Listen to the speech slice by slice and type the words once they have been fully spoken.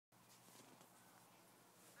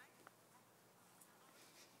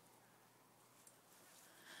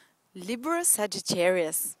Libra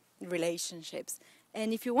Sagittarius relationships.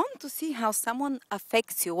 And if you want to see how someone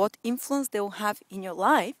affects you, what influence they will have in your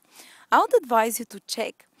life, I would advise you to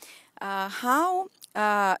check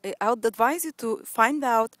I would advise you to find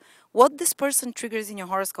out what this person triggers in your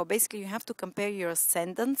horoscope. Basically, you have to compare your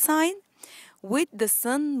ascendant sign with the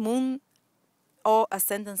sun, moon, or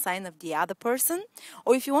ascendant sign of the other person,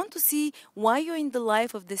 or if you want to see why you're in the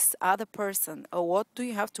life of this other person, or what do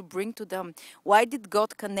you have to bring to them, why did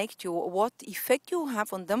God connect you, what effect you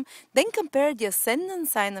have on them, then compare the ascendant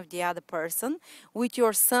sign of the other person with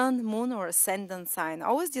your sun, moon, or ascendant sign.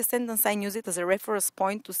 Always the ascendant sign, use it as a reference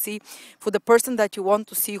point to see for the person that you want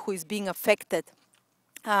to see who is being affected.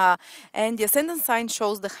 And the ascendant sign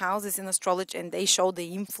shows the houses in astrology, and they show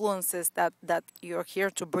the influences that you're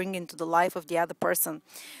here to bring into the life of the other person.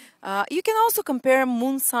 You can also compare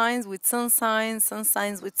moon signs with sun signs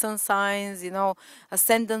with sun signs,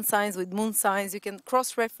 ascendant signs with moon signs. You can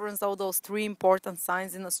cross-reference all those three important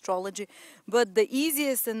signs in astrology. But the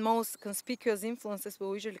easiest and most conspicuous influences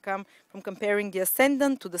will usually come from comparing the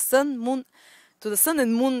ascendant to the sun, moon, to the sun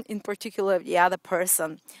and moon in particular of the other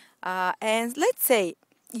person. And let's say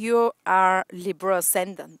you are Libra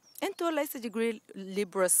ascendant and to a lesser degree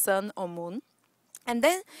Libra sun or moon, and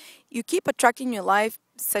then you keep attracting your life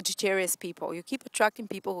Sagittarius people. You keep attracting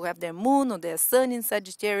people who have their moon or their sun in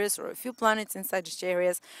Sagittarius, or a few planets in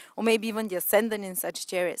Sagittarius, or maybe even the ascendant in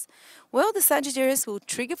Sagittarius. Well, the Sagittarius will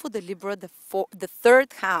trigger for the Libra the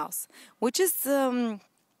third house, which is a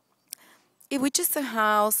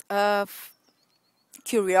house of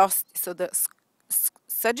curiosity. So the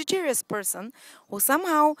Sagittarius person will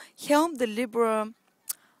somehow help the Libra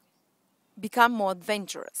become more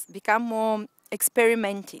adventurous, become more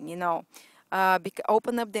experimenting,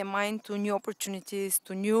 open up their mind to new opportunities,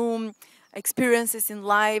 to new experiences in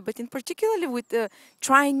life, but in particularly with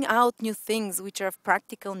trying out new things which are of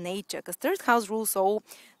practical nature, because third house rules all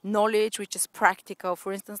knowledge which is practical.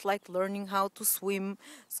 For instance, like learning how to swim.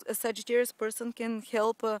 A Sagittarius person can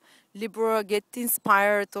help a Libra get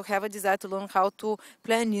inspired to have a desire to learn how to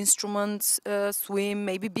play an instrument, swim,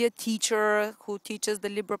 maybe be a teacher who teaches the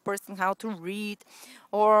Libra person how to read,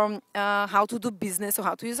 or how to do business, or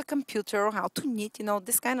how to use a computer, or how to knit,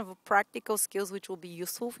 this kind of practical skills which will be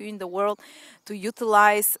useful for you in the world to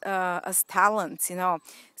utilize as talents.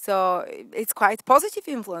 So it's quite positive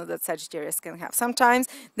influence that Sagittarius can have. Sometimes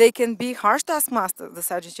they can be harsh taskmasters, the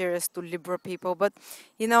Sagittarius to Libra people, but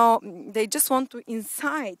they just want to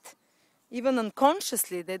incite, even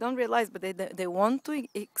unconsciously, they don't realize, but they want to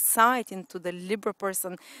excite into the Libra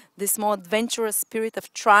person this more adventurous spirit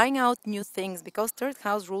of trying out new things, because third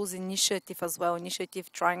house rules initiative as well.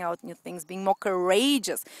 Initiative, trying out new things, being more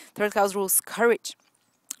courageous. Third house rules courage.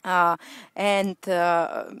 This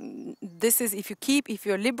is if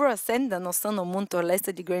you're Libra ascendant or sun or moon to a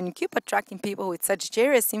lesser degree, and you keep attracting people with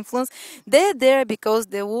Sagittarius influence, they're there because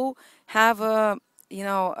they will have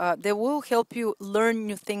they will help you learn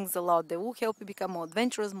new things a lot. They will help you become more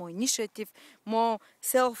adventurous, more initiative, more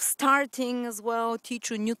self-starting as well, teach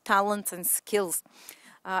you new talents and skills.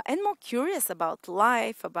 And more curious about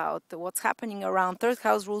life, about what's happening around. Third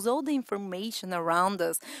house rules all the information around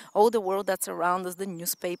us, all the world that's around us, the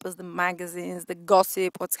newspapers, the magazines, the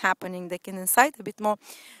gossip, what's happening. They can incite a bit more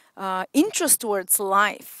interest towards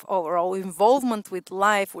life, or involvement with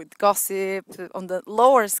life, with gossip. On the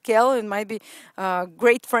lower scale, it might be a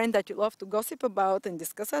great friend that you love to gossip about and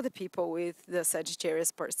discuss other people with, the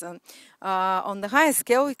Sagittarius person. On the higher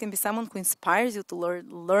scale, it can be someone who inspires you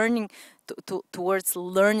to towards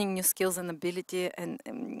learning new skills and ability, and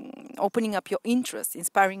opening up your interest,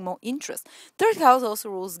 inspiring more interest. Third house also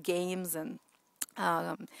rules games and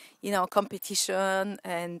competition,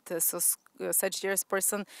 and so Sagittarius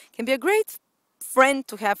person can be a great friend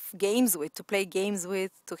to have games with, to play games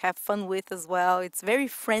with, to have fun with as well. It's very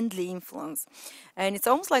friendly influence, and it's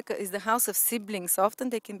almost like it's the house of siblings. So often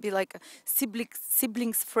they can be like a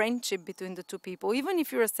siblings friendship between the two people. Even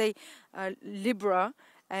if you're, say, Libra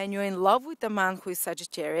and you're in love with a man who is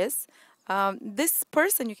Sagittarius, this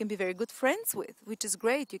person you can be very good friends with, which is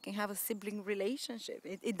great. You can have a sibling relationship.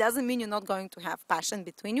 It doesn't mean you're not going to have passion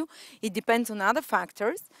between you. It depends on other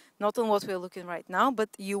factors, not on what we're looking right now, but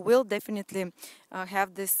you will definitely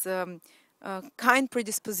have this kind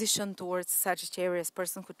predisposition towards Sagittarius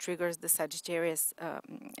person who triggers the Sagittarius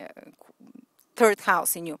third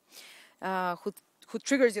house in you, who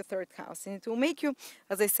triggers your third house. And it will make you,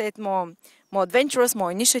 as I said, more adventurous,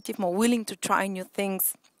 more initiative, more willing to try new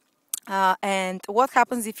things. And what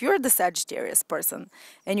happens if you're the Sagittarius person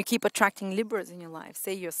and you keep attracting Libras in your life?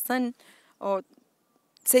 Say your sun or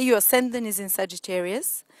say your ascendant is in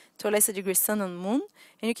Sagittarius, to a lesser degree Sun and Moon,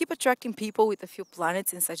 and you keep attracting people with a few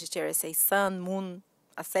planets in Sagittarius, say Sun, Moon,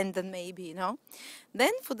 ascendant maybe, you know.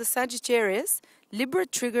 Then for the Sagittarius, Libra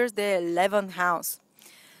triggers the 11th house.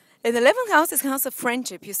 And the 11th house is house of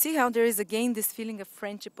friendship. You see how there is again this feeling of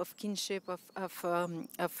friendship, of kinship,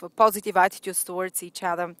 of positive attitudes towards each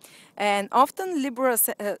other. And often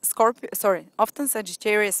often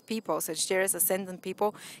Sagittarius people, Sagittarius ascendant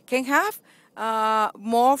people, can have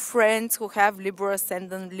more friends who have Libra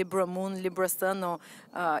ascendant, Libra moon, Libra sun, or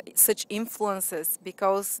such influences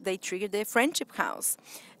because they trigger their friendship house.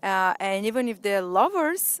 And even if they're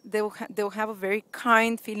lovers, they'll have a very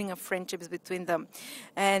kind feeling of friendships between them.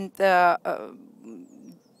 And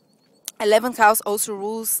 11th house also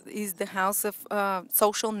rules is the house of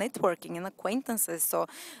social networking and acquaintances. So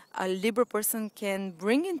a Libra person can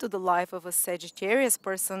bring into the life of a Sagittarius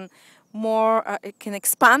person more, it can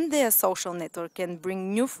expand their social network, can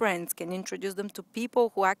bring new friends, can introduce them to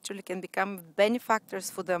people who actually can become benefactors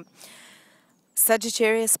for them.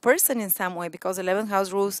 Sagittarius person in some way, because 11th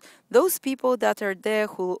house rules those people that are there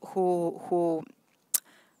who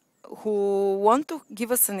want to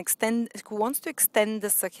give us who wants to extend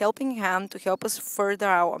us a helping hand to help us further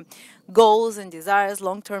our goals and desires,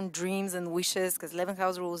 long-term dreams and wishes, because 11th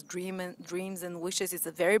house rules dreams and wishes. It's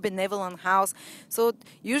a very benevolent house. So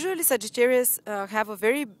usually Sagittarius have a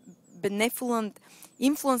very benevolent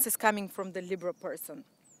influences coming from the Libra person.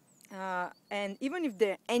 And even if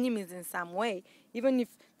they're enemies in some way, even if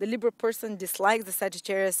the Libra person dislikes the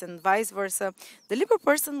Sagittarius and vice versa, the Libra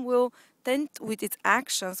person will tend with its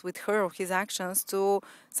actions, with her or his actions, to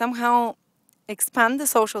somehow expand the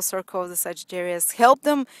social circle of the Sagittarius, help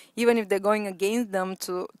them even if they're going against them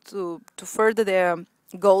to further their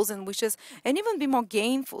goals and wishes, and even be more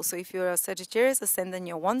gainful. So if you're a Sagittarius ascendant,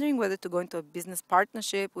 you're wondering whether to go into a business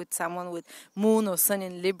partnership with someone with Moon or Sun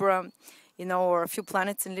in Libra, you know, or a few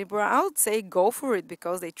planets in Libra, I would say go for it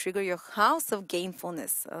because they trigger your house of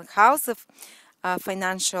gainfulness, a house of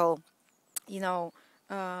financial, you know,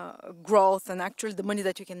 growth, and actually the money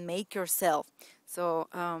that you can make yourself. So,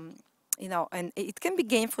 you know, and it can be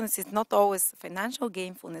gainfulness. It's not always financial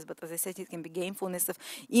gainfulness, but as I said, it can be gainfulness of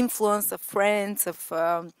influence, of friends, of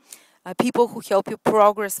people who help you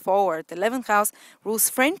progress forward. The 11th house rules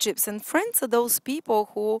friendships, and friends are those people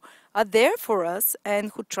who are there for us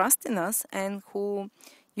and who trust in us and who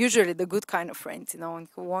usually the good kind of friends, you know, and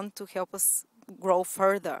who want to help us grow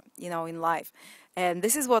further, you know, in life. And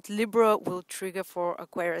this is what Libra will trigger for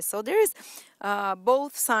Aquarius. So there is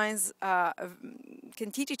both signs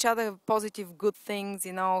can teach each other positive, good things,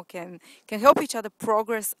 you know, can help each other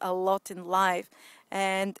progress a lot in life.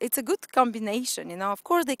 And it's a good combination, you know. Of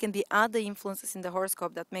course, there can be other influences in the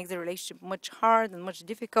horoscope that makes the relationship much hard and much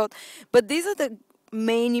difficult. But these are the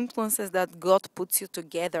main influences that God puts you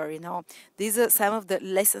together, you know. These are some of the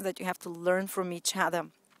lessons that you have to learn from each other.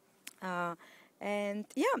 And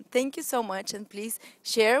yeah, thank you so much. And please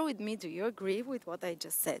share with me, do you agree with what I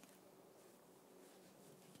just said?